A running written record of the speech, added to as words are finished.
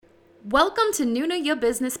Welcome to Nuna Ya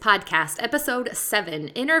Business Podcast, Episode 7,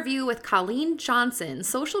 interview with Colleen Johnson,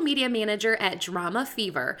 social media manager at Drama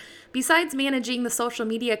Fever. Besides managing the social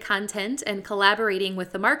media content and collaborating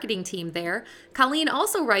with the marketing team there, Colleen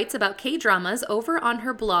also writes about K-dramas over on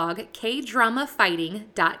her blog,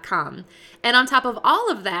 kdramafighting.com. And on top of all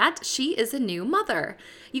of that, she is a new mother.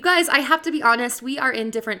 You guys, I have to be honest, we are in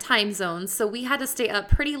different time zones, so we had to stay up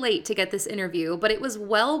pretty late to get this interview, but it was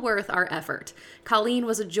well worth our effort. Colleen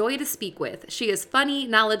was a joy to speak with. She is funny,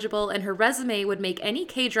 knowledgeable, and her resume would make any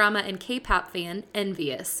K-drama and K-pop fan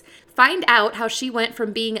envious. Find out how she went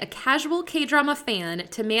from being a casual K-drama fan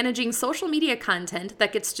to managing social media content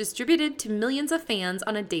that gets distributed to millions of fans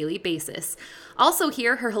on a daily basis. Also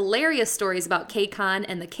hear her hilarious stories about K-Con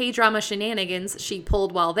and the K-drama shenanigans she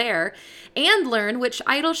pulled while there, and learn which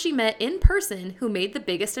idol she met in person who made the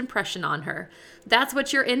biggest impression on her. That's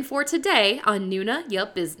what you're in for today on Nuna Ya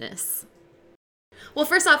Business. Well,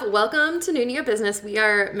 first off, welcome to Nuna Ya Business.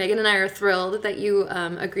 Megan and I are thrilled that you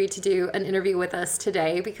agreed to do an interview with us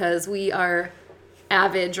today because we are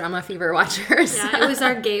avid Drama Fever watchers. Yeah, it was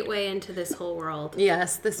our gateway into this whole world.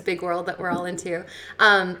 Yes, this big world that we're all into.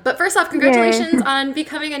 But first off, congratulations on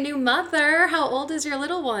becoming a new mother. How old is your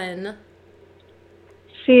little one?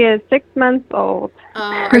 She is 6 months old.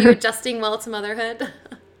 Are you adjusting well to motherhood?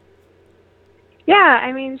 Yeah,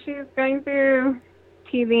 I mean, she's going through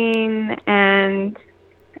teething and,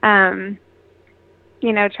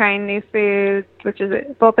 trying new foods, which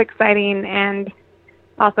is both exciting and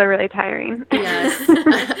also really tiring. Yes,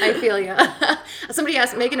 I feel you.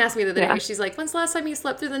 Megan asked me the other day, she's like, when's the last time you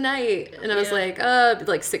slept through the night? And I was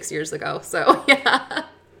like 6 years ago. So, yeah.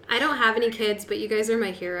 I don't have any kids, but you guys are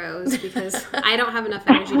my heroes because I don't have enough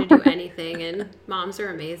energy to do anything, and moms are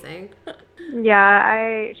amazing.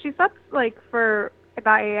 Yeah, she slept for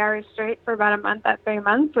about 8 hours straight for about a month at 3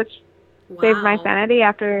 months, which saved my sanity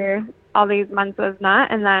after all these months of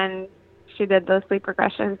not. And then she did the sleep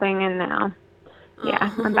regression thing, and now,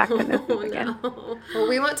 I'm back to this again. No. Well,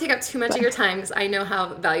 we won't take up too much of your time because I know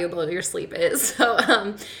how valuable your sleep is. So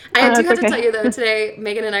I do have to tell you, though, today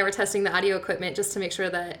Megan and I were testing the audio equipment just to make sure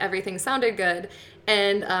that everything sounded good.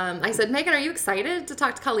 And I said, Megan, are you excited to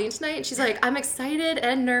talk to Colleen tonight? And she's like, I'm excited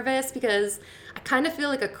and nervous because I kind of feel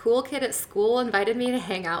like a cool kid at school invited me to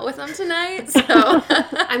hang out with them tonight. So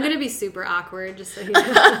I'm going to be super awkward, just so you know.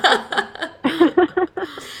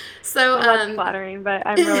 So that's flattering, but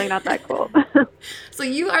I'm really not that cool. So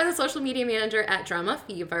you are the social media manager at Drama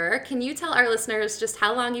Fever. Can you tell our listeners just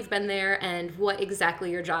how long you've been there and what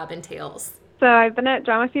exactly your job entails? So I've been at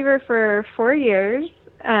Drama Fever for 4 years,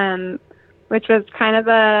 which was kind of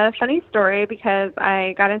a funny story because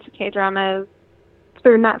I got into K-dramas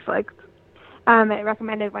through Netflix. It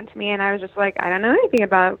recommended one to me, and I was just like, I don't know anything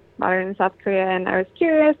about modern South Korea, and I was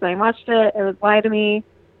curious, and I watched it. It was lied to me,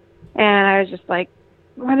 and I was just like,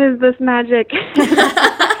 what is this magic?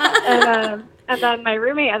 And then my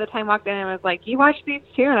roommate at the time walked in and was like, you watch these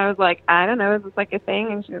too? And I was like, I don't know, is this like a thing?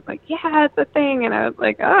 And she was like, yeah, it's a thing. And I was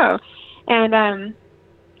like, oh. And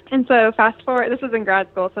so fast forward, this was in grad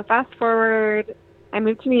school, so fast forward, I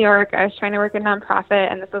moved to New York. I was trying to work in nonprofit,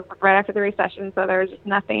 and this was right after the recession, so there was just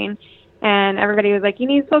nothing. And everybody was like, you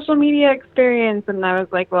need social media experience. And I was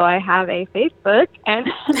like, well, I have a Facebook. And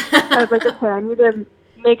I was like, okay, I need to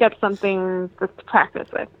make up something just to practice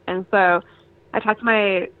with. And so I talked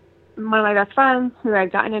to one of my best friends who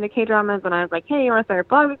had gotten into K-dramas, and I was like, hey, you want to start a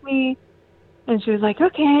blog with me? And she was like,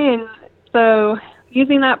 okay. And so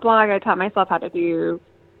using that blog, I taught myself how to do,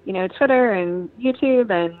 Twitter and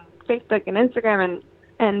YouTube and Facebook and Instagram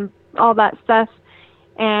and all that stuff.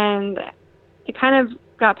 And it kind of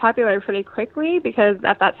got popular pretty quickly because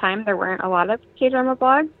at that time there weren't a lot of K-drama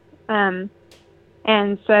blogs.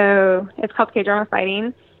 And so it's called K-Drama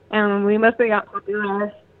Fighting. And we mostly got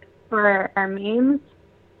popular for our memes.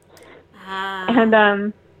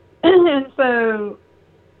 And so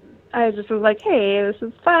I just was like, hey, this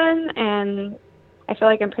is fun, and I feel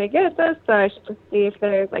like I'm pretty good at this, so I should just see if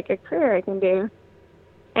there's like a career I can do.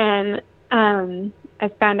 And I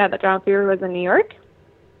found out that Drama Fever was in New York,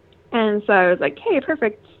 and so I was like, hey,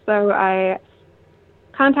 perfect. So I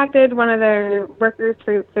contacted one of their workers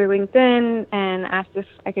through LinkedIn and asked if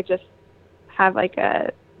I could just have like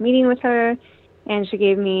a meeting with her, and she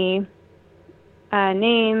gave me a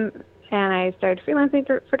name, and I started freelancing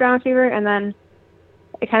for Drama Fever, and then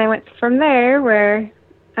it kind of went from there where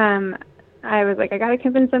I was like, I got to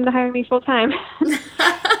convince them to hire me full time.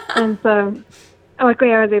 And so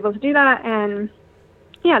luckily I was able to do that, and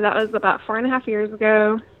that was about 4.5 years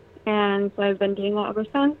ago, and so I've been doing that ever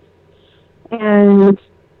since. And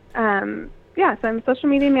so I'm a social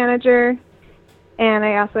media manager, and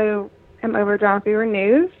I also am over Drama Fever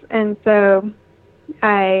News, and so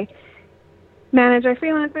I manage our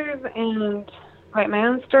freelancers and write my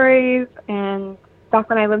own stories. And back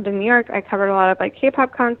when I lived in New York, I covered a lot of like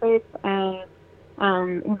K-pop concerts and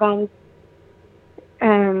events,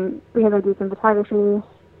 and we had to do some photography.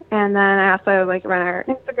 And then I also like run our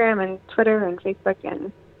Instagram and Twitter and Facebook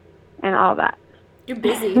and all that. You're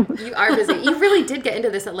busy. You are busy. You really did get into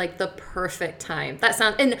this at like the perfect time. That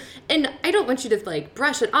sounds, and I don't want you to like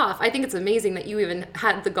brush it off. I think it's amazing that you even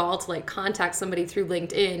had the gall to like contact somebody through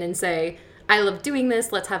LinkedIn and say, I love doing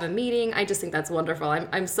this. Let's have a meeting. I just think that's wonderful.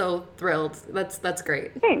 I'm so thrilled. That's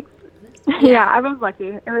great. Thanks. Yeah, I was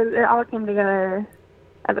lucky. It all came together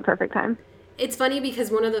at the perfect time. It's funny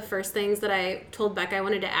because one of the first things that I told Becca I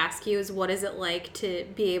wanted to ask you is what is it like to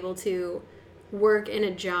be able to work in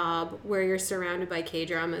a job where you're surrounded by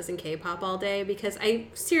K-dramas and K-pop all day? Because I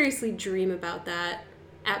seriously dream about that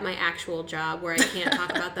at my actual job where I can't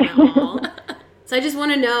talk about them at all. So I just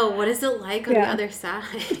want to know, what is it like on the other side?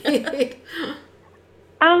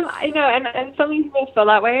 I know, and so many people feel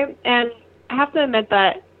that way. And I have to admit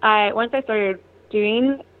that once I started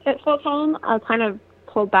doing it full time, I kind of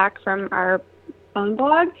pulled back from our own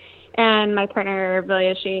blog. And my partner,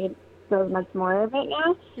 Vilia, she does much more of it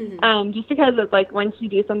now. Mm-hmm. Just because it's like once you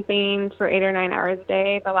do something for 8 or 9 hours a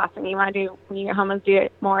day, the last thing you want to do when you get home is do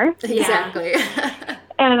it more. Exactly.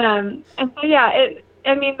 and so yeah,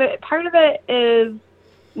 the part of it is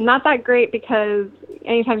not that great because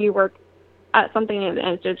anytime you work at something and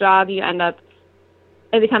it's your job,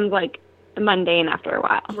 it becomes like mundane after a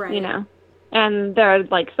while, right. You know? And there are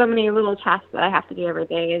like so many little tasks that I have to do every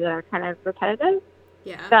day that are kind of repetitive.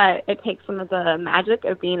 Yeah. That it takes some of the magic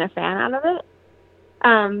of being a fan out of it.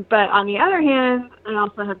 But on the other hand, I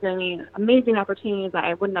also have given me amazing opportunities that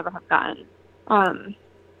I would never have gotten.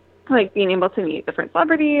 Like being able to meet different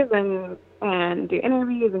celebrities and do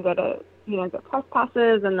interviews and get press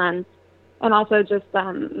passes, and also just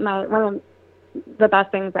one of the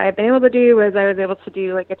best things that I've been able to do was I was able to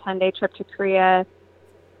do like a 10-day trip to Korea.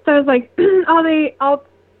 So it was like all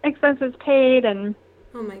expenses paid, and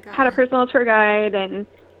oh my God. Had a personal tour guide, and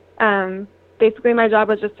basically my job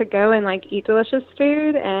was just to go and like eat delicious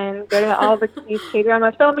food and go to all these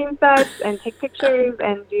K-drama filming sets and take pictures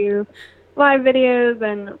and do live videos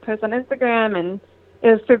and post on Instagram. And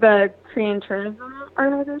it was through the Korean Tourism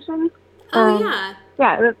Organization. Oh yeah.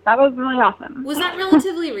 Yeah, that was really awesome. Was that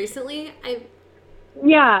relatively recently?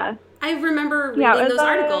 Yeah. I remember reading those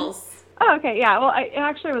articles. Oh, okay, yeah. Well, it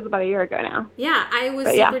actually was about a year ago now. Yeah, I was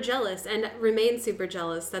super jealous and remain super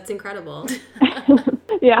jealous. That's incredible.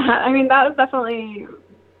 Yeah, I mean, that was definitely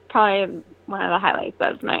probably one of the highlights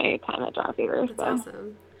of my time at Drama Fever. That's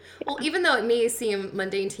awesome. Well, even though it may seem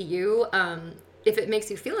mundane to you, if it makes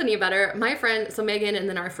you feel any better, my friend, so Megan and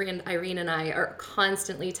then our friend Irene and I are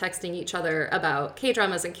constantly texting each other about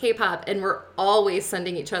K-dramas and K-pop, and we're always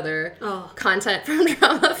sending each other content from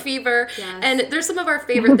Drama Fever. Yes. And there's some of our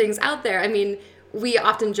favorite things out there. I mean, we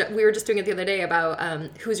were just doing it the other day about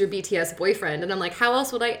who's your BTS boyfriend, and I'm like, how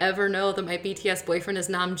else would I ever know that my BTS boyfriend is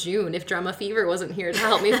Namjoon if Drama Fever wasn't here to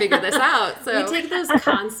help me figure this out? So we take those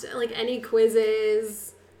constant, like any quizzes.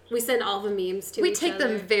 We send all the memes to each other. We take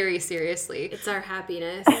them very seriously. It's our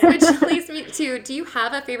happiness. Which leads me to, do you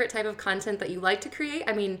have a favorite type of content that you like to create?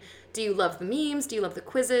 I mean, do you love the memes? Do you love the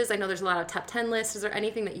quizzes? I know there's a lot of top 10 lists. Is there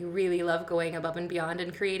anything that you really love going above and beyond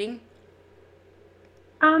and creating?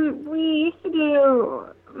 We used to do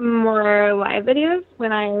more live videos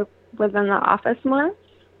when I was in the office more.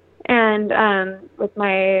 And with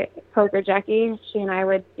my coworker Jackie, she and I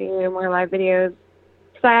would do more live videos.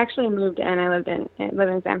 So I actually moved in. I live in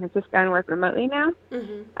San Francisco and work remotely now.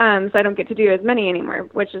 Mm-hmm. So I don't get to do as many anymore,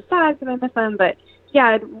 which is sad because I miss them. But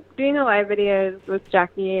yeah, doing the live videos with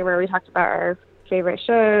Jackie where we talked about our favorite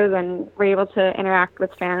shows and were able to interact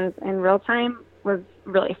with fans in real time was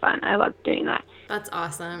really fun. I loved doing that. That's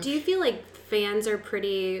awesome. Do you feel like fans are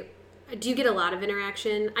do you get a lot of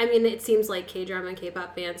interaction? I mean, it seems like K-drama and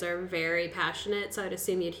K-pop fans are very passionate, so I'd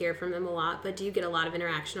assume you'd hear from them a lot, but do you get a lot of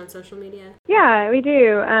interaction on social media? Yeah, we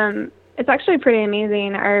do. It's actually pretty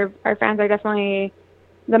amazing. Our fans are definitely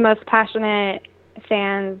the most passionate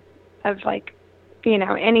fans of, like,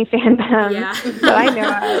 any fandom that I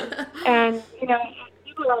know of. And,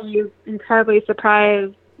 people are always incredibly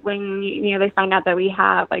surprised when, they find out that we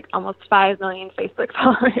have, like, almost 5 million Facebook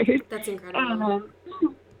followers. That's incredible.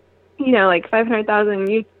 Like 500,000,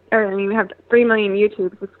 we have 3 million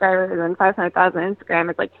YouTube subscribers and 500,000 Instagram.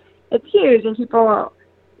 It's like, it's huge, and people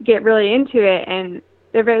get really into it, and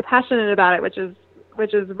they're very passionate about it, which is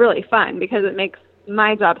really fun because it makes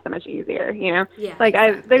my job so much easier, Yeah, like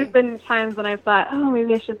exactly. There's been times when I've thought, oh,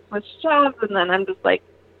 maybe I should switch jobs, and then I'm just like,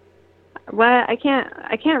 what? I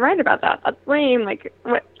can't write about that. That's lame. Like,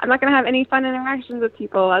 what? I'm not gonna have any fun interactions with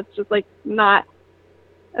people. That's just like not.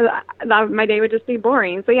 My day would just be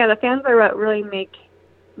boring. So yeah, the fans are what really make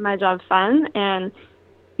my job fun, and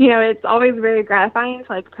it's always very gratifying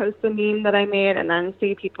to like post a meme that I made and then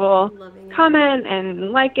see people comment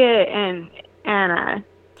and like it, and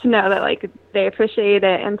to know that like they appreciate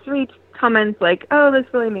it, and to read comments like, oh, this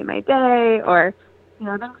really made my day, or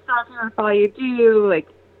thanks for all you do. Like,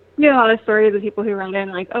 you get a lot of stories of people who write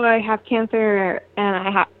in like, oh, I have cancer, and I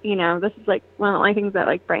have, this is like one of the only things that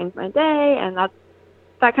like brightens my day, and that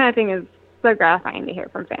kind of thing is so gratifying to hear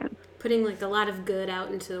from fans. Putting like a lot of good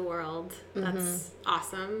out into the world. That's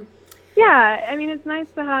awesome. Yeah, I mean, it's nice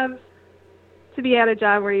to be at a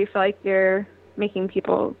job where you feel like you're making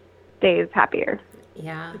people's days happier.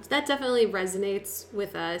 Yeah. That definitely resonates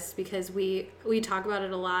with us because we talk about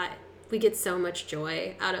it a lot. We get so much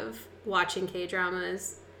joy out of watching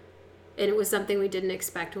K-dramas. And it was something we didn't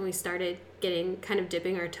expect when we started kind of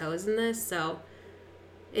dipping our toes in this. So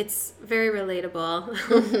it's very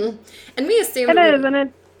relatable. And we assume it is, and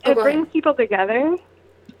it brings people together,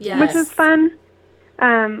 which is fun.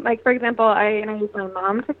 Like, for example, I introduced my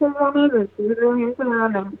mom to K-dramas, and she was really into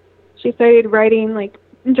them, and she started writing like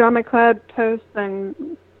drama club posts and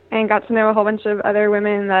got to know a whole bunch of other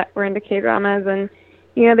women that were into K-dramas, and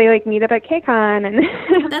they like meet up at KCON,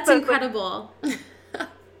 and that's incredible.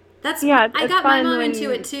 I got my mom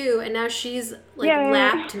into it too, and now she's like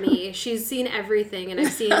lapped me. She's seen everything, and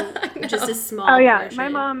I've seen just a small portion. My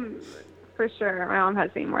mom, for sure. My mom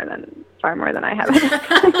has seen far more than I have.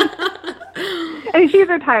 And she's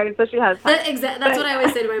retired, so she has time. That's what I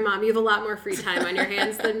always say to my mom. You have a lot more free time on your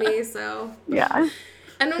hands than me, so. Yeah.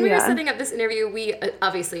 And when we were setting up this interview, we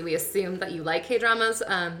assumed that you like K-dramas.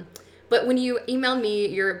 But when you emailed me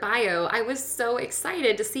your bio, I was so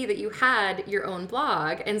excited to see that you had your own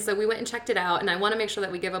blog. And so we went and checked it out. And I want to make sure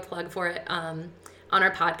that we give a plug for it on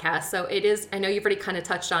our podcast. So it is, I know you've already kind of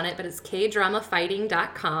touched on it, but it's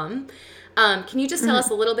kdramafighting.com. Can you just tell us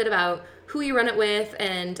a little bit about who you run it with?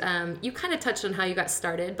 And you kind of touched on how you got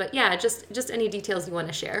started. But yeah, just any details you want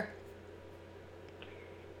to share.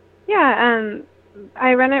 Yeah,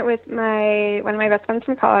 I run it with one of my best friends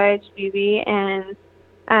from college, Phoebe, and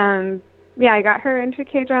I got her into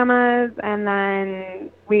K-dramas, and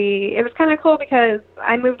then it was kind of cool because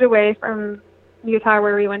I moved away from Utah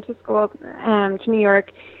where we went to school to New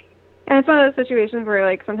York, and it's one of those situations where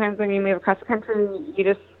like sometimes when you move across the country, you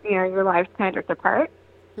just, your lives kind of drift apart.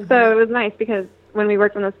 Mm-hmm. So it was nice because when we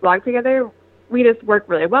worked on this blog together, we just worked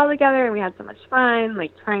really well together, and we had so much fun,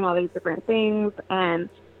 like trying all these different things and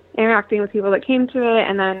interacting with people that came to it.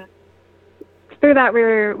 And then through that, we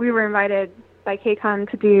were invited by KCON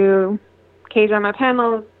to do K-drama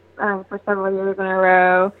panels for several years in a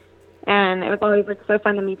row, and it was always like so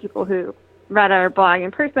fun to meet people who read our blog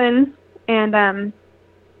in person. And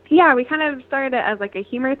we kind of started it as like a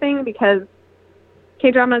humor thing because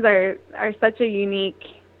K-dramas are such a unique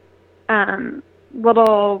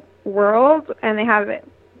little world, and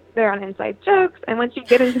they're on inside jokes, and once you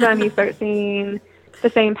get into them, you start seeing the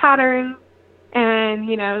same patterns, and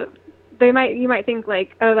you might think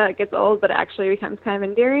like, oh, that gets old, but it actually becomes kind of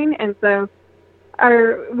endearing. And so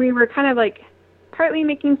we were kind of like partly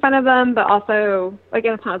making fun of them, but also like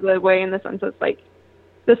in a positive way, in the sense it's like,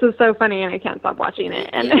 this is so funny and I can't stop watching it.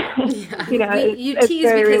 And it's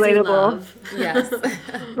very relatable. You love. Yes.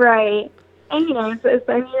 Right. And you have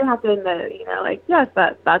to admit, like, yes,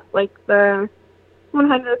 that's like the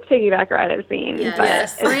 100th piggyback ride I've seen. Yes. But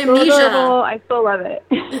it's so adorable. I still love it.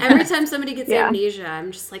 Every time somebody gets amnesia,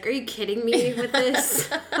 I'm just like, are you kidding me with this?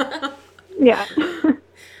 Yeah.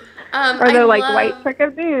 Or the white trick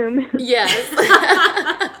of doom. Yes.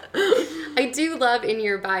 I do love in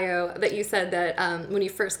your bio that you said that when you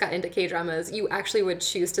first got into K-dramas, you actually would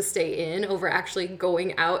choose to stay in over actually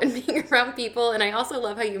going out and being around people. And I also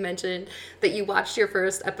love how you mentioned that you watched your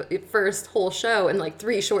first whole show in like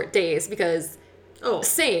 3 short days because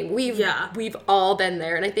same. We've all been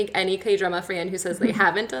there. And I think any K-drama fan who says they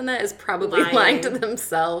haven't done that is probably lying to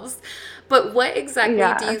themselves. But what exactly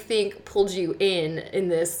do you think pulled you in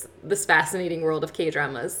this fascinating world of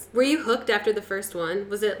K-dramas? Were you hooked after the first one?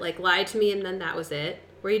 Was it like Lie to Me and then that was it?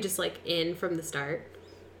 Were you just like in from the start?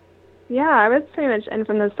 Yeah, I was pretty much in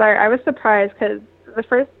from the start. I was surprised because the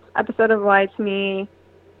first episode of Lie to Me,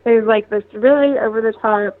 there's like this really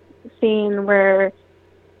over-the-top scene where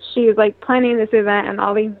she's like planning this event and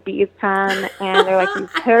all these bees come and they're like these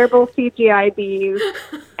terrible CGI bees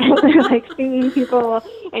and they're like stinging people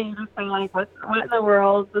and you just think like, what in the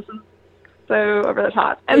world? This is so over the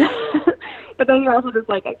top. And but then you're also just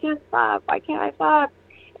like, I can't stop. Why can't I stop?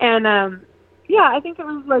 And I think it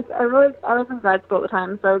was like I was in grad school at the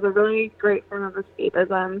time, so it was a really great form of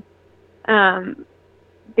escapism.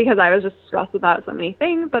 Because I was just stressed about so many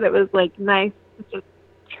things, but it was like nice to just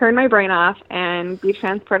turn my brain off and be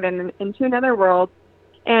transported into another world.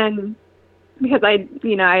 And because I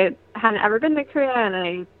hadn't ever been to Korea and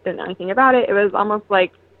I didn't know anything about it, it was almost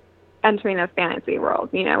like entering a fantasy world,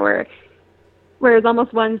 where it's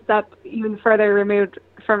almost one step even further removed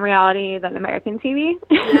from reality than American TV.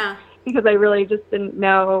 Yeah. Because I really just didn't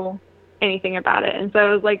know anything about it. And so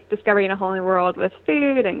it was like discovering a whole new world with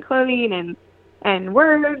food and clothing and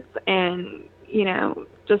words and,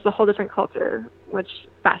 just a whole different culture, which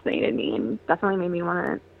fascinated me and definitely made me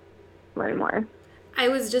want to learn more. I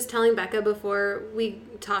was just telling Becca before we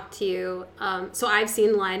talked to you, so I've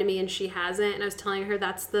seen Lie to Me and she hasn't, and I was telling her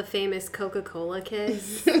that's the famous Coca-Cola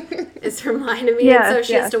kiss is from Lie to Me, and so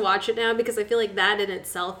she has to watch it now because I feel like that in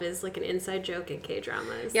itself is like an inside joke in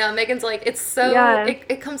K-dramas. Yeah, Megan's like, it's so,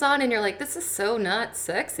 it comes on and you're like, this is so not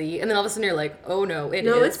sexy, and then all of a sudden you're like, oh no, it is.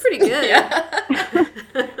 No, it's pretty good. Yeah.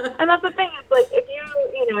 And that's the thing, it's like, if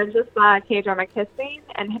you just saw a K-drama kissing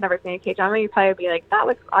and had never seen a K-drama, you'd probably be like, that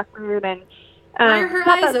looks awkward and why are her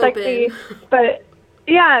eyes sexy, open? but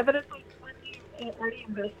it's like when you already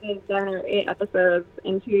invested 7 or 8 episodes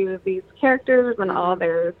into these characters and all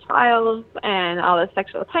their trials and all the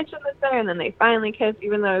sexual tension that's there, and then they finally kiss,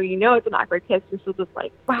 even though it's an awkward kiss, you're still just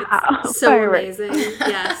like, wow, it's so amazing.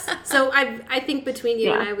 Yes. So I think between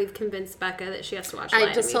you and I, we've convinced Becca that she has to watch.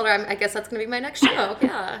 I just told her, I guess that's going to be my next show.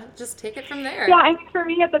 Yeah, just take it from there. Yeah, I mean, for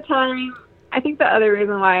me at the time, I think the other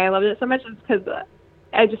reason why I loved it so much is because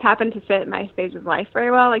I just happened to fit my stage of life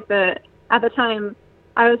very well. Like at the time,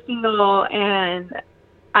 I was single and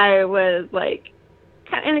I was like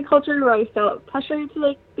kind of in a culture where I felt pressured to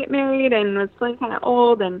like get married and was feeling kind of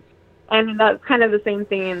old, and that's kind of the same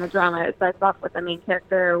thing in the drama. It starts off with the main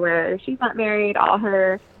character where she's not married, all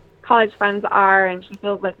her college friends are, and she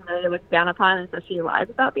feels like really looked down upon, and so she lies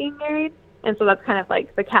about being married, and so that's kind of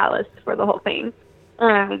like the catalyst for the whole thing.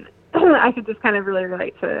 And I could just kind of really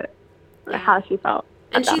relate to how she felt.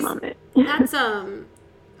 And at that moment. That's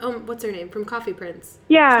what's her name from Coffee Prince?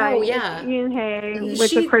 Yeah. Oh yeah. Yoon Hae,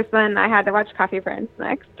 which of course then I had to watch Coffee Prince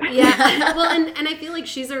next. Yeah. Well, and I feel like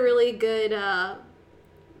she's a really good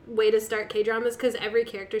way to start K-dramas because every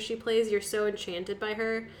character she plays, you're so enchanted by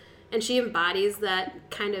her, and she embodies that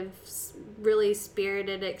kind of really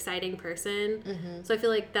spirited, exciting person. Mm-hmm. So I feel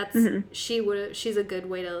like that's she's a good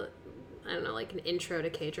way to. I don't know, like an intro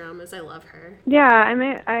to K-dramas. I love her.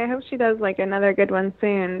 Yeah, I hope she does like another good one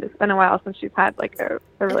soon. It's been a while since she's had like a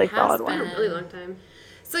really solid one. A really long time.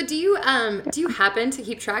 So do you happen to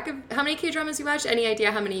keep track of how many K-dramas you watch? Any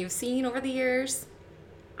idea how many you've seen over the years?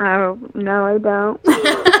 Oh, no, I don't.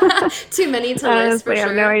 Too many to list, for sure. I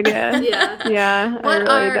have no idea. Yeah, I really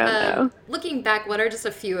don't know. Looking back, what are just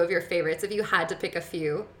a few of your favorites, if you had to pick a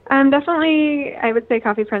few? Definitely, I would say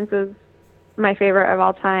Coffee Prince is my favorite of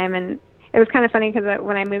all time, and it was kind of funny because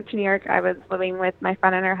when I moved to New York, I was living with my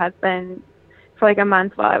friend and her husband for like a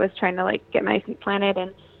month while I was trying to like get my feet planted,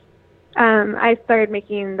 and I started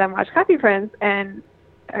making them watch Coffee Prince, and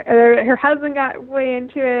her husband got way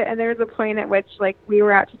into it, and there was a point at which like we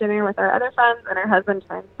were out to dinner with our other friends, and her husband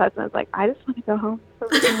turned to us and was like, "I just want to go home."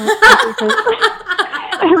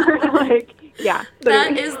 And we're like, yeah.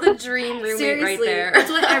 That is the dream roommate. Seriously, right there.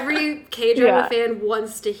 That's what every K-drama fan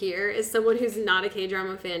wants to hear, is someone who's not a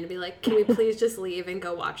K-drama fan to be like, can we please just leave and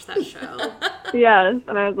go watch that show? Yes,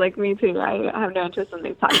 and I was like, me too. I have no interest in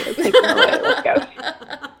these tacos. Take them away. Let's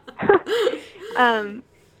go.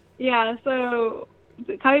 Yeah, so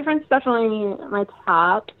Coffee Prince is definitely my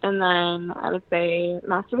top, and then I would say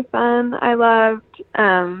Master Sun I loved.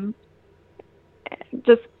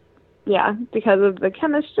 Just because of the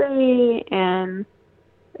chemistry, and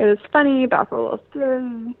it was funny, but also a little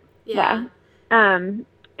scary. Yeah. And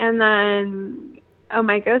then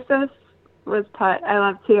My Ghostos was I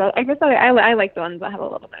love too. I guess I like the ones that have a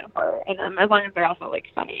little bit of horror in them, as long as they're also like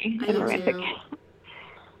funny and romantic.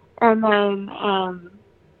 And then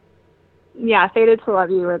Fated to Love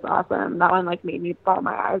You was awesome. That one like made me bawl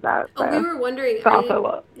my eyes out. So. Oh, we were wondering,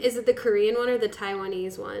 is it the Korean one or the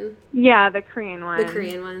Taiwanese one? Yeah, the Korean one. The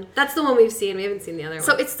Korean one. That's the one we've seen. We haven't seen the other one.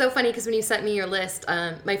 So it's so funny because when you sent me your list,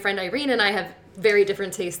 my friend Irene and I have very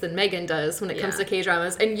different tastes than Megan does when it comes to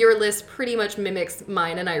K-dramas, and your list pretty much mimics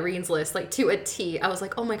mine and Irene's list, like to a T. I was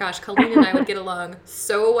like, oh my gosh, Colleen and I would get along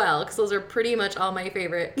so well, because those are pretty much all my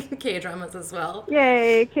favorite K-dramas as well.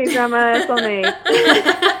 Yay, K-drama soulmates.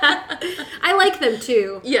 I like them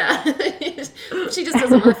too. Yeah. She just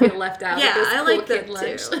doesn't want to feel left out. Yeah, with this I cool like kid that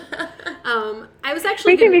lunch. too. I was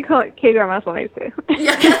actually We can be K-drama ways too.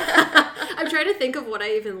 I'm trying to think of what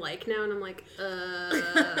I even like now, and I'm like,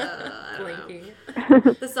 I don't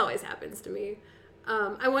know. This always happens to me.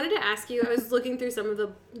 I wanted to ask you, I was looking through some of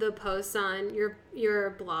the posts on your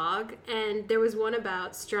blog, and there was one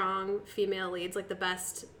about strong female leads, like the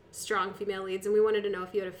best strong female leads, and we wanted to know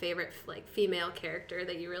if you had a favorite like female character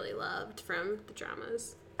that you really loved from the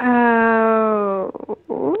dramas. Oh,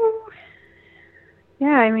 yeah.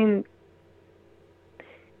 I mean,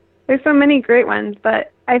 there's so many great ones,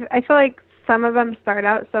 but I feel like some of them start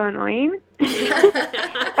out so annoying,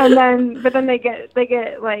 and then they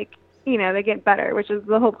get like, you know, they get better, which is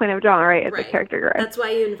the whole point of drama, right? It's a character growth. That's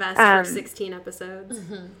why you invest for 16 episodes.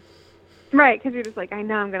 Mm-hmm. Right, because you're just like, I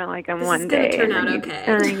know I'm gonna like them one day. This is gonna turn out okay.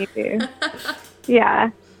 And then you do.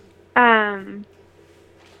 Yeah. I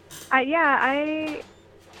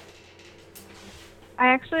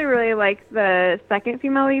actually really like the second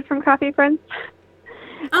female lead from Coffee Prince.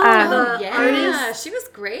 Oh, the yeah, artist. she was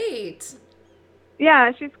great.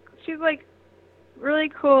 Yeah, she's like really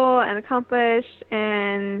cool and accomplished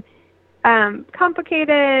and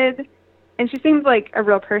complicated, and she seems like a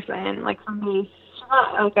real person. Like, for me, she's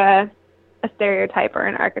not like a stereotype or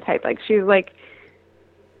an archetype. Like, she's like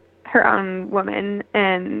her own woman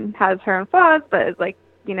and has her own flaws, but is like,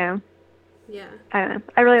 you know, yeah. I don't know.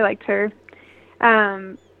 I really liked her.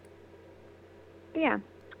 But yeah,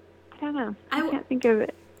 I don't know. I can't think of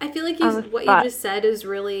it. I feel like what you just said is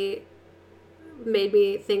really made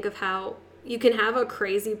me think of how you can have a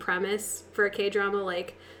crazy premise for a K-drama,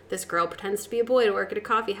 like this girl pretends to be a boy to work at a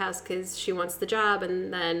coffee house because she wants the job,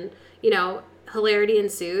 and then, you know, hilarity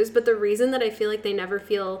ensues. But the reason that I feel like they never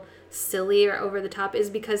feel silly or over the top is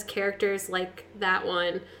because characters like that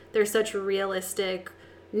one, they're such realistic,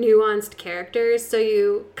 nuanced characters, so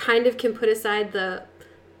you kind of can put aside the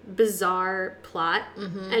bizarre plot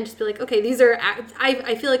and just be like, okay, these are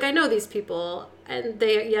I feel like I know these people, and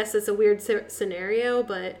yes, it's a weird scenario,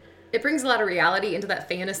 but it brings a lot of reality into that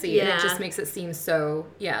fantasy, and it just makes it seem so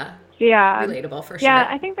relatable for sure. Yeah,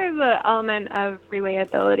 I think there's an element of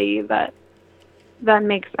relatability that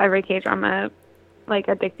makes every K-drama like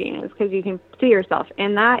addicting, is because you can see yourself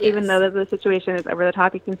in that. Even though the situation is over the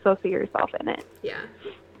top, you can still see yourself in it. Yeah,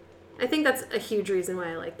 I think that's a huge reason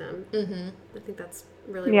why I like them. I think that's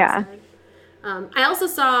really well said. I also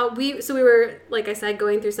saw we were, like I said,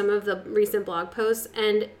 going through some of the recent blog posts,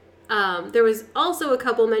 and there was also a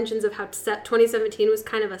couple mentions of how 2017 was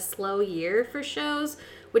kind of a slow year for shows,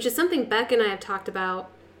 which is something Beck and I have talked about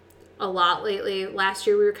a lot lately. Last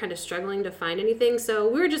year we were kind of struggling to find anything, so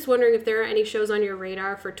we were just wondering if there are any shows on your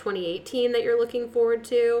radar for 2018 that you're looking forward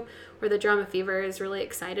to, or that Drama Fever is really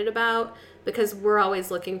excited about, because we're always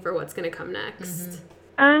looking for what's going to come next.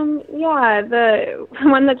 Yeah, the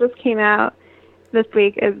one that just came out this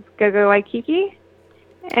week is Go-Go Waikiki,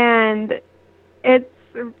 and it's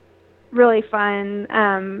really fun.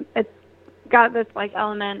 It's got this like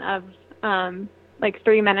element of like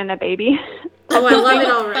 3 men and a baby. Oh, I love it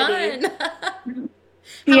already.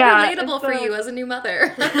 How relatable for you as a new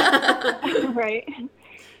mother. Right.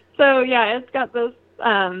 So yeah, it's got this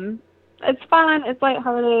it's fun, it's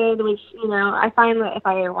lighthearted, which, you know, I find that if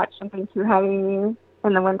I watch something too heavy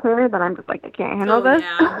in the winter, then I'm just like, I can't handle this.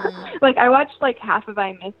 Yeah. Like, I watched like half of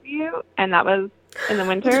I Miss You, and that was in the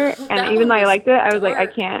winter, and even though I liked it, I was like, I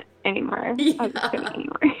can't anymore. I just couldn't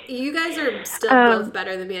anymore. You guys are still both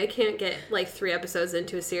better than me. I can't get like 3 episodes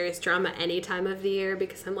into a serious drama any time of the year,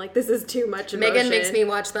 because I'm like, this is too much emotion. Megan makes me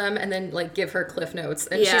watch them and then like give her cliff notes,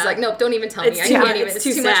 and she's like, nope, don't even tell me. I can't even. It's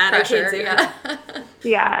too much pressure.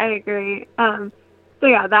 Yeah, I agree. So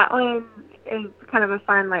yeah, that one is kind of a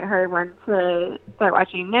fun, lighthearted one to start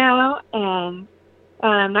watching now. And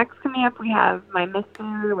next coming up, we have My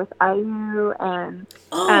Mister with IU and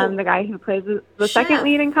the guy who plays the second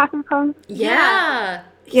lead in Coffee Prince. Yeah.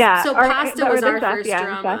 So Pasta was our first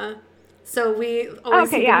drama. So we always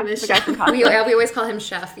see him as Chef. We always call him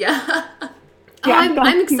Chef. Yeah.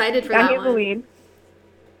 I'm excited for that one. The lead.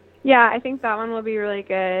 Yeah, I think that one will be really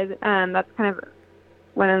good. That's kind of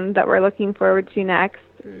one that we're looking forward to next.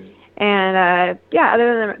 And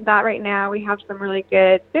other than that, right now we have some really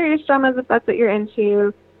good serious dramas, if that's what you're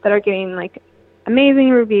into, that are getting like amazing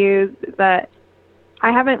reviews that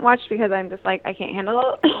I haven't watched because I'm just like, I can't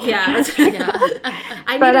handle it. Yeah.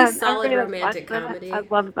 I need a solid romantic comedy. I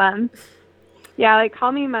love them. Yeah, like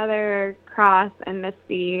Call Me Mother, Cross, and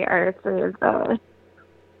Misty are 3 of the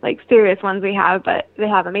like serious ones we have, but they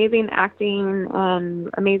have amazing acting and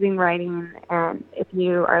amazing writing. And if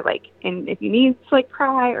you are like, and if you need to like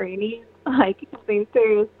cry or you need like something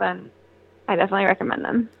serious, then I definitely recommend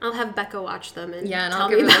them. I'll have Becca watch them and And tell I'll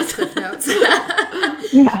me give you about those cliff notes.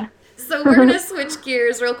 Yeah. So we're gonna switch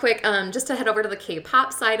gears real quick, just to head over to the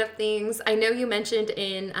K-pop side of things. I know you mentioned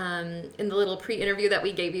in the little pre-interview that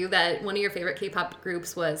we gave you that one of your favorite K-pop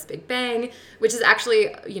groups was Big Bang, which is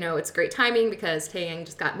actually, it's great timing because Taeyang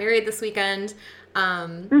just got married this weekend.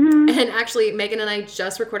 And actually, Megan and I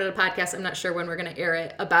just recorded a podcast. I'm not sure when we're gonna air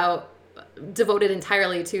it, devoted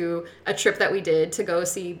entirely to a trip that we did to go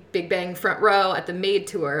see Big Bang front row at the Made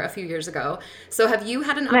Tour a few years ago. So have you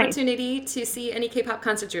had an opportunity to see any K-pop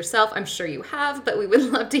concerts yourself? I'm sure you have, but we would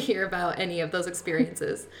love to hear about any of those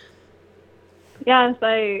experiences. Yes,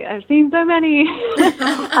 I've seen so many.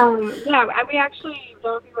 We actually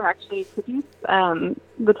produced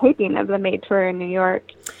the taping of the Made Tour in New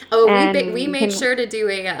York. Oh, we made sure to do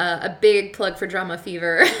a big plug for Drama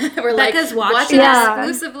Fever. We're Becca's watch it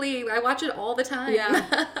exclusively. I watch it all the time.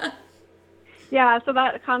 Yeah. Yeah, so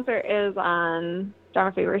that concert is on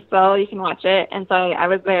Drama Fever, so you can watch it. And so I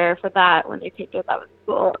was there for that when they taped it. That was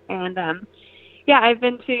cool. And I've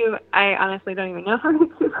been to, I honestly don't even know how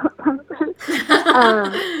to do concerts.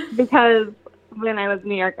 Because when I was in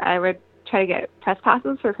New York, I would try to get press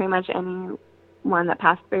passes for pretty much any one that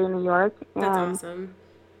passed through New York. That's awesome.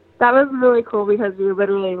 That was really cool because we were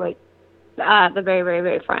literally at the very, very,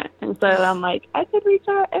 very front. And so I'm like, I could reach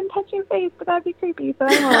out and touch your face, but that'd be creepy, so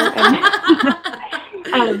I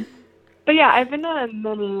won't. But yeah, I've been to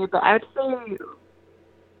many, but I would say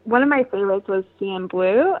one of my favorites was CN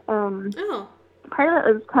Blue. Part of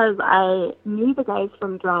it was because I knew the guys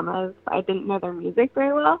from Dramas, but I didn't know their music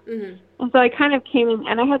very well. Mm-hmm. And so I kind of came in,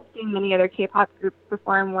 and I had seen many other K-pop groups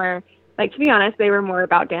perform where, to be honest, they were more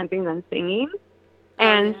about dancing than singing.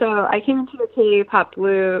 And so I came into the K-pop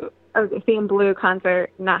Blue, or the CN Blue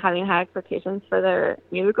concert not having high expectations for their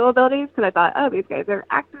musical abilities, because I thought, these guys are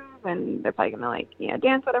actors, and they're probably going to,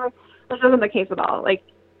 dance, whatever. Which wasn't the case at all.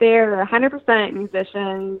 They're 100%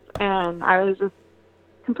 musicians, and I was just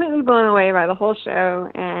completely blown away by the whole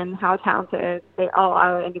show and how talented they all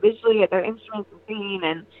are individually at their instruments and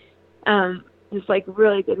singing, and just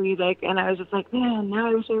really good music. And I was just like, man, now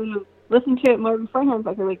I wish I would have listened to it more beforehand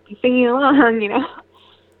so I could be singing along,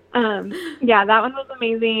 that one was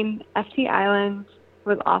amazing. FT Island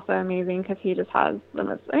was also amazing because he just has the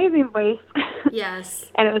most amazing voice. Yes.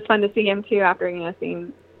 And it was fun to see him too after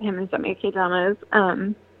seeing him in so many K-dramas.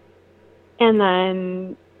 And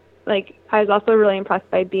then I was also really impressed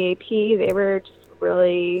by BAP. They were just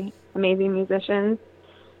really amazing musicians.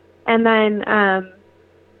 And then I've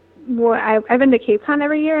been to Cape Con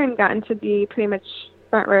every year and gotten to be pretty much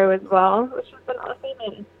front row as well, which has been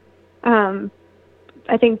awesome. And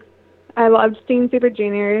I think I loved seeing Super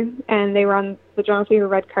Junior, and they were on the Drama Fever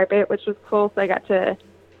red carpet, which was cool. So I got to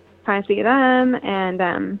kind of see them. And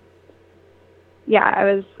I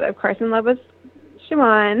was, of course, in love with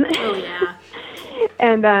Siobhan. Oh, yeah.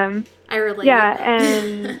 And I relate. Yeah,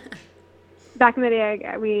 and back in the day,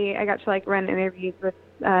 I got to run interviews with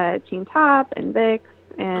Teen Top and Vix,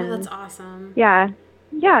 and that's awesome. Yeah,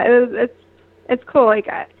 it's cool.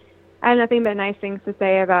 I have nothing but nice things to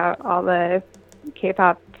say about all the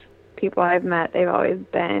K-pop people I've met. They've always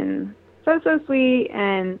been so sweet,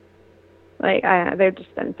 and they've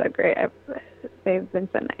just been so great. They've been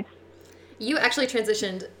so nice. You actually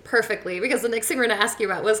transitioned perfectly because the next thing we're going to ask you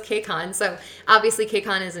about was KCON. So obviously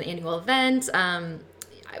KCON is an annual event.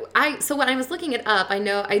 So when I was looking it up, I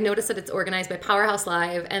noticed that it's organized by Powerhouse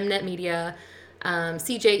Live, Mnet Media,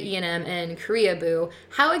 CJ E&M, and Korea Boo.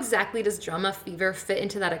 How exactly does Drama Fever fit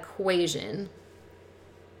into that equation?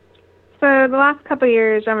 So the last couple of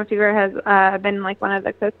years, Drama Fever has been one of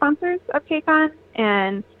the co-sponsors of KCON,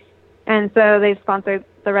 and so they've sponsored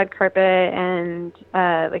the red carpet and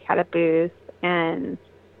had a booth, and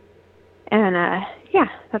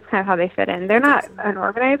that's kind of how they fit in. They're not an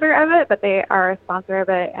organizer of it, but they are a sponsor of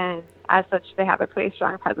it, and as such, they have a pretty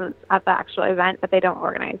strong presence at the actual event, but they don't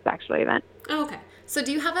organize the actual event. Oh, okay. So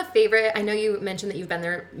do you have a favorite? I know you mentioned that you've been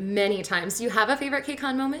there many times. Do you have a favorite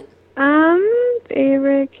KCON moment?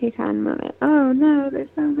 Favorite KCON moment? Oh no, there's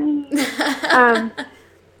so many. I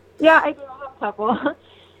do have a couple.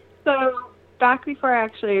 So back before I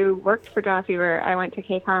actually worked for Drama Fever, I went to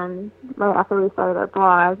KCON right after we started our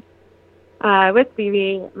blog with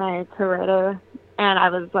Phoebe, my co-writer, and I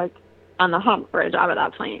was on the hunt for a job at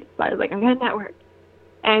that point. So I was I'm going to network.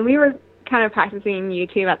 And we were kind of practicing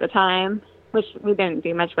YouTube at the time, which we didn't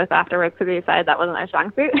do much with afterwards because we decided that wasn't our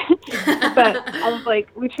strong suit. But I was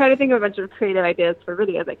we tried to think of a bunch of creative ideas for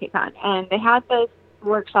videos at KCON. And they had this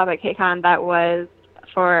workshop at KCON that was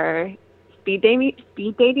for speed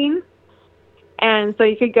dating. And so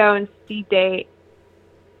you could go and speed date,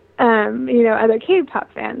 other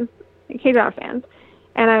K-pop fans. K-drama fans.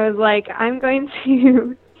 And I was like, I'm going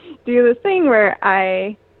to do this thing where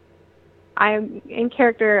I'm in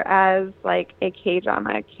character as like a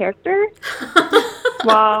K-drama character.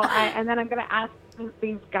 And then I'm going to ask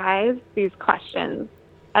these guys these questions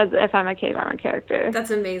as if I'm a K-drama character.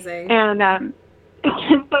 That's amazing. And and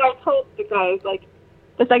so I told the guys, like,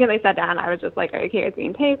 the second they sat down, I was just like, okay, it's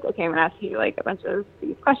being taped. Okay, I'm going to ask you, like, a bunch of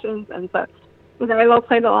these questions. And so they all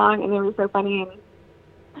played along, and they were so funny. And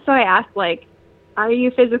so I asked, like, are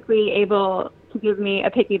you physically able to give me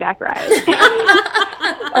a piggy back ride?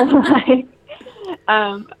 And, like,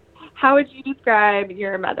 how would you describe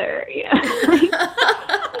your mother? You know?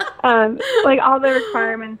 Like all the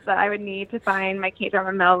requirements that I would need to find my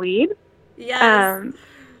K-drama male lead. Yes.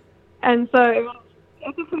 And so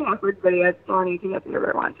it's a pretty awkward video. It's so on YouTube if you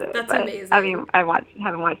ever watch it. That's amazing. I mean,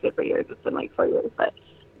 haven't watched it for years. It's been like 4 years. But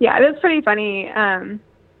yeah, it was pretty funny. It's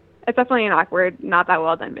definitely an awkward, not that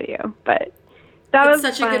well done video. But that was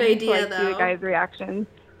such fun a good idea, to, like, though. see the guys' reactions.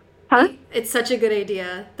 Huh? It's such a good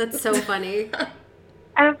idea. That's so funny.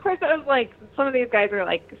 And of course, it was like some of these guys were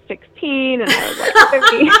like 16, and I was like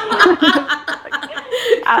 50.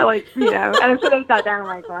 You know, and I'm sure they sat down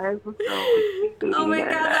like, "Why is this so?" Oh my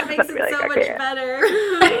god, that makes it so much better.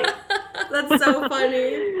 That's so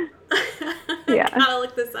funny. Yeah, I gotta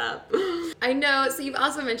look this up. I know. So you've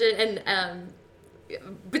also mentioned, and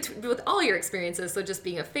with all your experiences, so just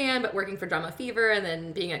being a fan, but working for Drama Fever, and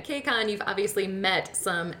then being at KCON, you've obviously met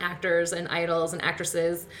some actors and idols and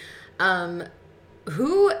actresses.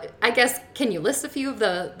 Who, I guess, can you list a few of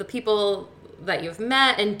the people that you've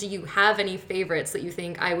met, and do you have any favorites that you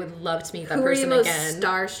think I would love to meet that person again? Who are you most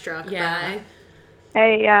starstruck by?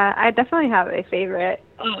 I definitely have a favorite.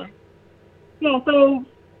 Yeah, so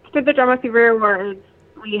for the Drama Fever Awards,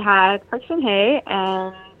 we had Park Shin-hye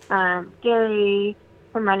and Gary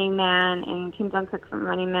from Running Man and Kim Jung-kook from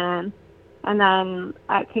Running Man. And then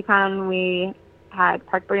at KCON, we had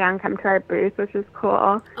Park Bo-young come to our booth, which was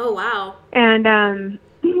cool. Oh, wow. And,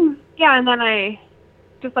 yeah, and then I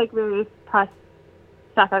just, like, really press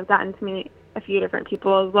stuff. I've gotten to meet a few different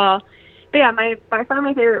people as well. But, yeah, by far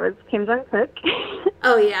my favorite was Kim Jung-kook.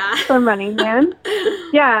 Oh, yeah. From Running Man.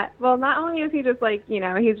 Yeah, well, not only is he just, like, you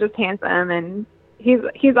know, he's just handsome, and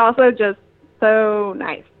he's also just so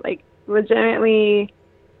nice. Like, legitimately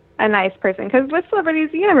a nice person. Because with celebrities,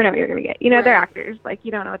 you never know what you're going to get. You know, they're actors. Like,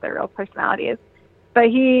 you don't know what their real personality is. But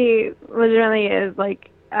he legitimately is,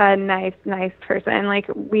 like, a nice person. Like,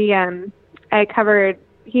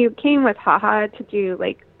 he came with Haha to do,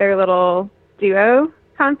 like, their little duo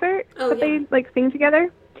concert they, like, sing together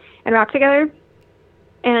and rock together.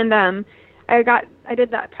 And I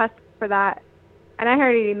did that press for that. And I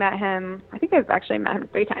already met him. I think I've actually met him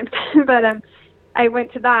 3 times. But I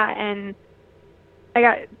went to that, and I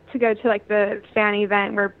got to go to, like, the fan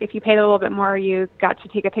event where if you paid a little bit more, you got to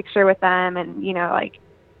take a picture with them and, you know, like,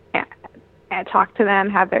 and talk to them,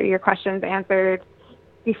 have your questions answered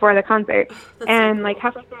before the concert. And, so like,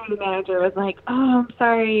 halfway through, the manager was like, oh, I'm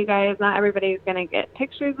sorry, you guys, not everybody's going to get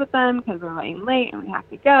pictures with them because we're running late and we have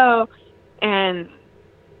to go. And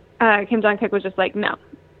Kim Jung-kook was just like, no,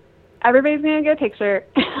 everybody's going to get a picture.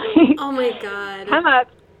 Oh, my God. Come up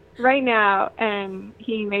right now. And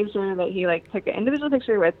he made sure that he, like, took an individual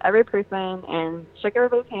picture with every person and shook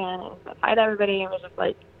everybody's hand and said hi to everybody and was just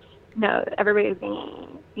like, no, everybody's going to,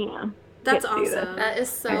 you know. That's awesome. That is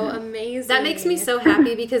so amazing. That makes me so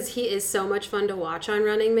happy because he is so much fun to watch on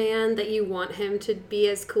Running Man that you want him to be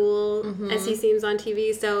as cool as he seems on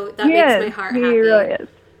TV. So that makes my heart happy. He really is.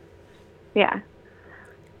 Yeah.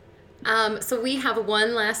 So we have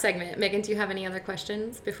one last segment. Megan, do you have any other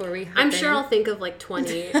questions before we hop I'm in? sure I'll think of like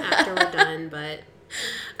 20 after we're done, but...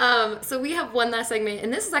 So we have one last segment,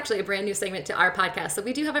 and this is actually a brand new segment to our podcast. So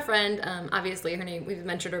we do have a friend, obviously we've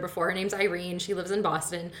mentioned her before. Her name's Irene. She lives in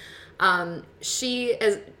Boston. She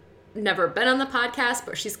has never been on the podcast,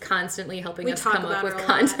 but she's constantly helping us come up with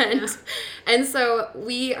content. And so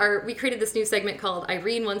we created this new segment called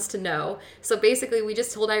Irene Wants to Know. So basically we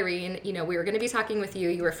just told Irene, you know, we were going to be talking with you.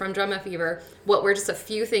 You were from Drama Fever. What were just a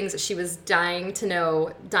few things that she was dying to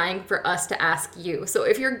know, dying for us to ask you. So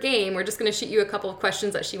if you're game, we're just going to shoot you a couple of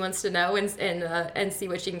questions that she wants to know and see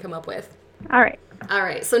what she can come up with. All right.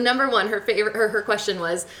 So number one, her question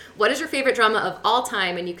was, what is your favorite drama of all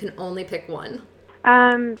time? And you can only pick one.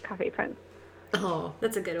 Coffee Prince. Oh,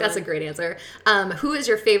 that's a good one. That's a great answer. Who is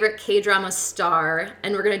your favorite K-drama star?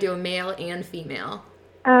 And we're going to do a male and female.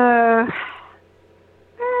 I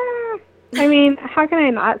mean, how can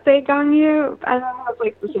I not say Gong Yoo? I don't know if,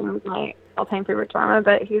 like, the same was my all-time favorite drama,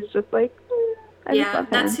 but he's just, like, yeah,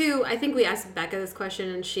 that's who, I think we asked Becca this question,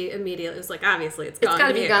 and she immediately was like, obviously, it's Gong Yoo. It's got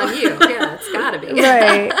to be Gong Yoo. Yeah, it's got to be.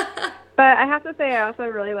 Right. But I have to say, I also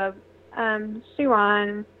really love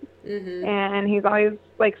Siwan, and he's always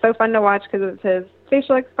like so fun to watch because of his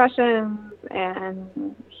facial expressions,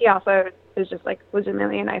 and he also is just like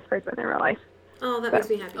legitimately a nice person in real life. Oh, that makes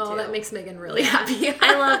me happy too. Oh, that makes Megan really happy.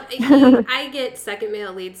 I get second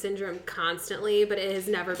male lead syndrome constantly, but it has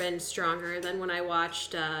never been stronger than when I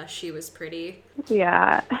watched She Was Pretty.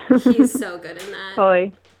 Yeah. He's so good in that.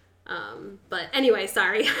 Totally. But anyway,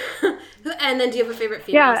 sorry. And then do you have a favorite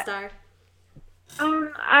female star?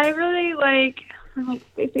 I really like, I'm like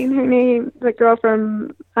spacing her name, the girl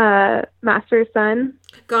from Master's Son.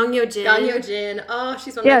 Gong Yoo Jin. Gong Yoo Jin. Oh,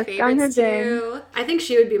 she's one of my favorites too. I think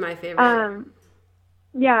she would be my favorite.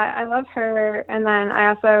 Yeah, I love her. And then I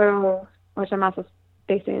also, which I'm also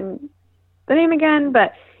spacing the name again,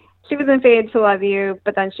 but she was in Fade to Love You,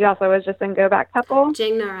 but then she also was just in Go Back Couple.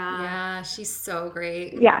 Jang Nara. Yeah, she's so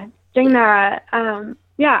great. Yeah, Jang Nara. I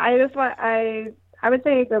would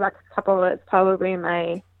say Go Back Couple is probably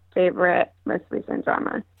my favorite, most recent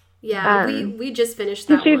drama. Yeah, we just finished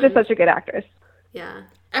that she's one. just such a good actress. Yeah.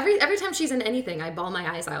 Every time she's in anything, I bawl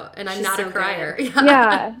my eyes out, and I'm not a crier.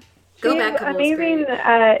 Yeah. Go Back Couple is amazing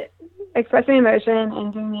at expressing emotion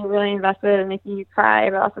and getting you really invested and making you cry,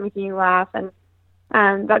 but also making you laugh. And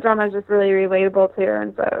that drama is just really relatable too.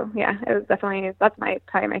 And so, yeah, it was definitely, that's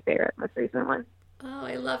probably my favorite, most recent one. Oh,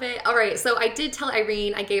 I love it. All right. So I did tell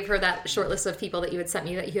Irene, I gave her that short list of people that you had sent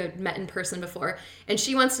me that you had met in person before. And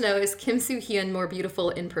she wants to know, is Kim Soo Hyun more beautiful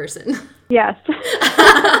in person? Yes.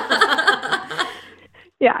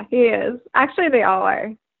 Yeah, he is. Actually, they all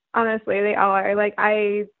are. Honestly, they all are. Like,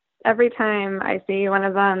 every time I see one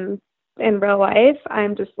of them in real life,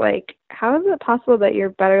 I'm just like, how is it possible that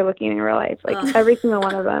you're better looking in real life? Like, every single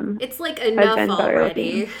one of them. It's like enough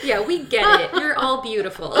already. Yeah, we get it. You're all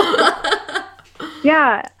beautiful.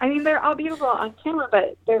 Yeah, I mean, they're all beautiful on camera,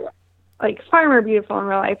 but they're like far more beautiful in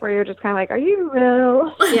real life where you're just kind of like, are you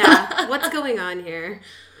real? Yeah, what's going on here?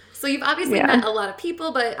 So you've obviously met a lot of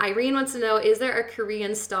people, but Irene wants to know, is there a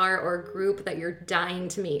Korean star or group that you're dying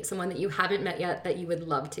to meet, someone that you haven't met yet that you would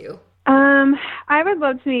love to? I would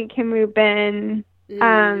love to meet Kim Woo Bin. We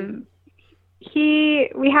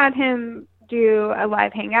had him do a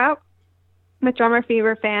live hangout with Drummer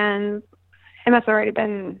Fever fans. It must have already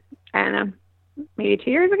been, I don't know, maybe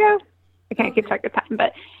 2 years ago. I can't keep track of time,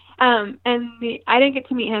 but I didn't get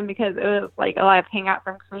to meet him because it was like a live hangout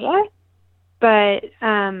from Korea. But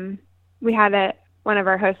we had one of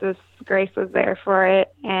our hostess, Grace, was there for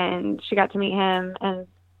it, and she got to meet him, and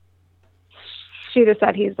she just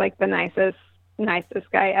said he's like the nicest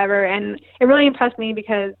guy ever. And it really impressed me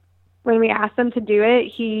because when we asked him to do it,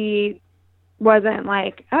 he wasn't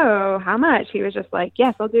like, oh, how much? He was just like,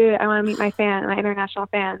 yes, I'll do it. I want to meet my international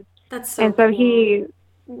fans. That's so And so cool. he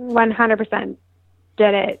 100%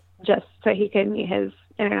 did it just so he could meet his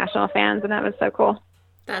international fans, and that was so cool.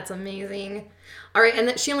 That's amazing. All right, and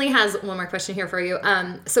then she only has one more question here for you.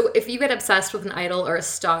 So if you get obsessed with an idol or a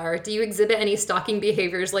star, do you exhibit any stalking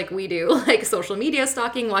behaviors like we do, like social media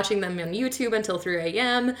stalking, watching them on YouTube until 3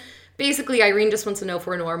 a.m.? Basically, Irene just wants to know if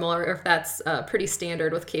we're normal or if that's pretty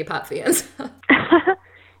standard with K-pop fans.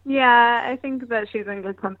 Yeah, I think that she's in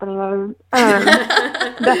good company.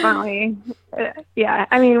 Definitely. Yeah,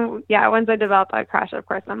 I mean, once I develop a crush, of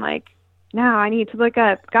course, I'm like, no, I need to look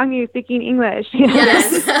up Gongyu speaking English.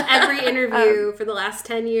 Yes, every interview for the last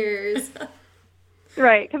 10 years.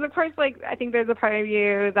 Right, because of course, like, I think there's a part of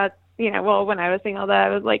you that's, when I was single, that I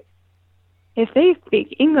was like, if they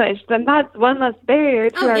speak English, then that's one less barrier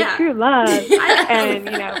to our true love. And,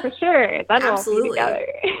 for sure, that will be together.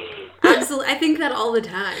 Absolutely. I think that all the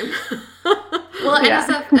time. Well,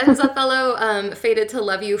 as a fellow Fated to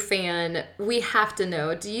Love You fan, we have to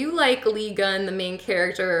know, do you like Lee Gun, the main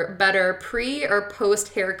character, better pre or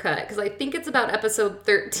post haircut? Because I think it's about episode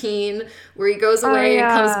 13 where he goes away and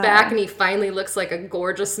comes back and he finally looks like a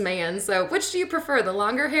gorgeous man. So which do you prefer, the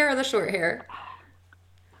longer hair or the short hair?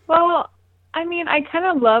 Well, I mean, I kind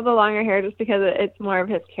of love the longer hair just because it's more of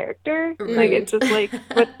his character. Right. Like, it's just like,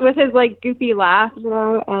 with his, like, goofy laugh,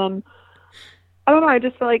 and I don't know, I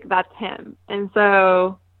just feel like that's him. And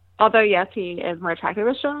so, although, yes, he is more attractive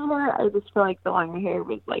with short hair, I just feel like the longer hair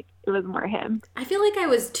was, like, it was more him. I feel like I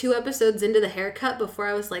was 2 episodes into the haircut before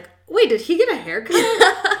I was like, wait, did he get a haircut?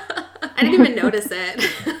 I didn't even notice it.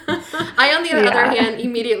 I, on the other hand,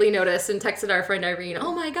 immediately noticed and texted our friend Irene,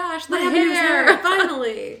 oh my gosh, the hair!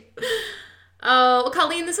 Finally! Oh,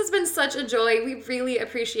 Colleen, this has been such a joy. We really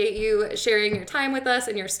appreciate you sharing your time with us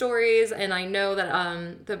and your stories, and I know that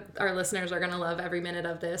our listeners are going to love every minute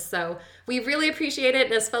of this, so we really appreciate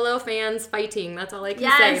it. As fellow fans fighting, that's all I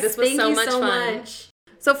can say. This was so much fun.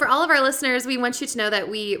 So for all of our listeners, we want you to know that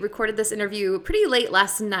we recorded this interview pretty late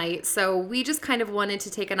last night. So we just kind of wanted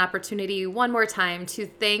to take an opportunity one more time to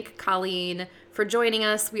thank Colleen for joining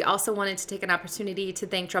us. We also wanted to take an opportunity to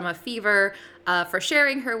thank Drama Fever for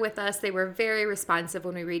sharing her with us. They were very responsive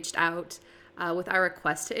when we reached out with our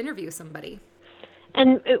request to interview somebody.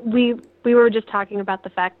 And we were just talking about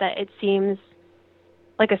the fact that it seems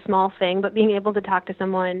like a small thing, but being able to talk to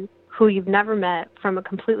someone who you've never met from a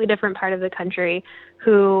completely different part of the country,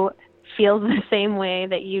 who feels the same way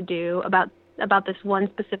that you do about this one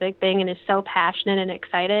specific thing and is so passionate and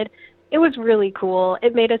excited, it was really cool.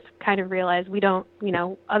 It made us kind of realize we don't,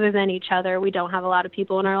 other than each other, we don't have a lot of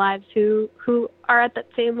people in our lives who are at that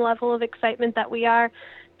same level of excitement that we are.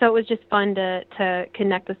 So it was just fun to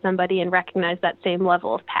connect with somebody and recognize that same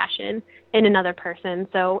level of passion in another person.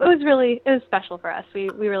 So it was special for us. We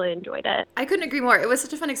really enjoyed it. I couldn't agree more. It was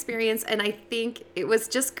such a fun experience, and I think it was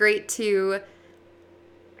just great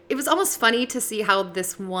it was almost funny to see how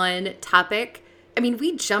this one topic,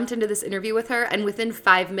 we jumped into this interview with her, and within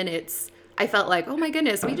 5 minutes, I felt like, oh my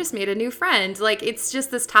goodness, we just made a new friend. Like, it's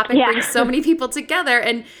just this topic brings so many people together.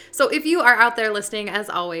 And so if you are out there listening, as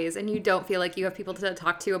always, and you don't feel like you have people to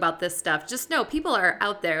talk to about this stuff, just know people are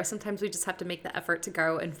out there. Sometimes we just have to make the effort to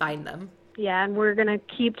go and find them. Yeah, and we're going to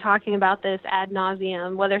keep talking about this ad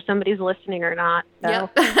nauseum, whether somebody's listening or not. So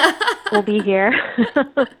we'll be here.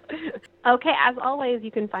 Okay, as always,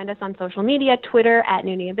 you can find us on social media, Twitter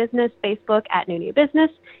 @NewniaBusiness, Facebook @NewniaBusiness.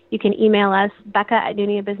 You can email us,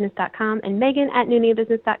 Becca@NewniaBusiness.com and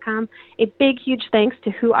Megan@NewniaBusiness.com. A big, huge thanks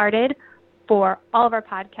to Who Arted for all of our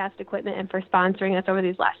podcast equipment and for sponsoring us over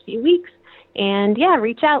these last few weeks. And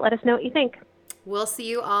reach out. Let us know what you think. We'll see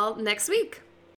you all next week.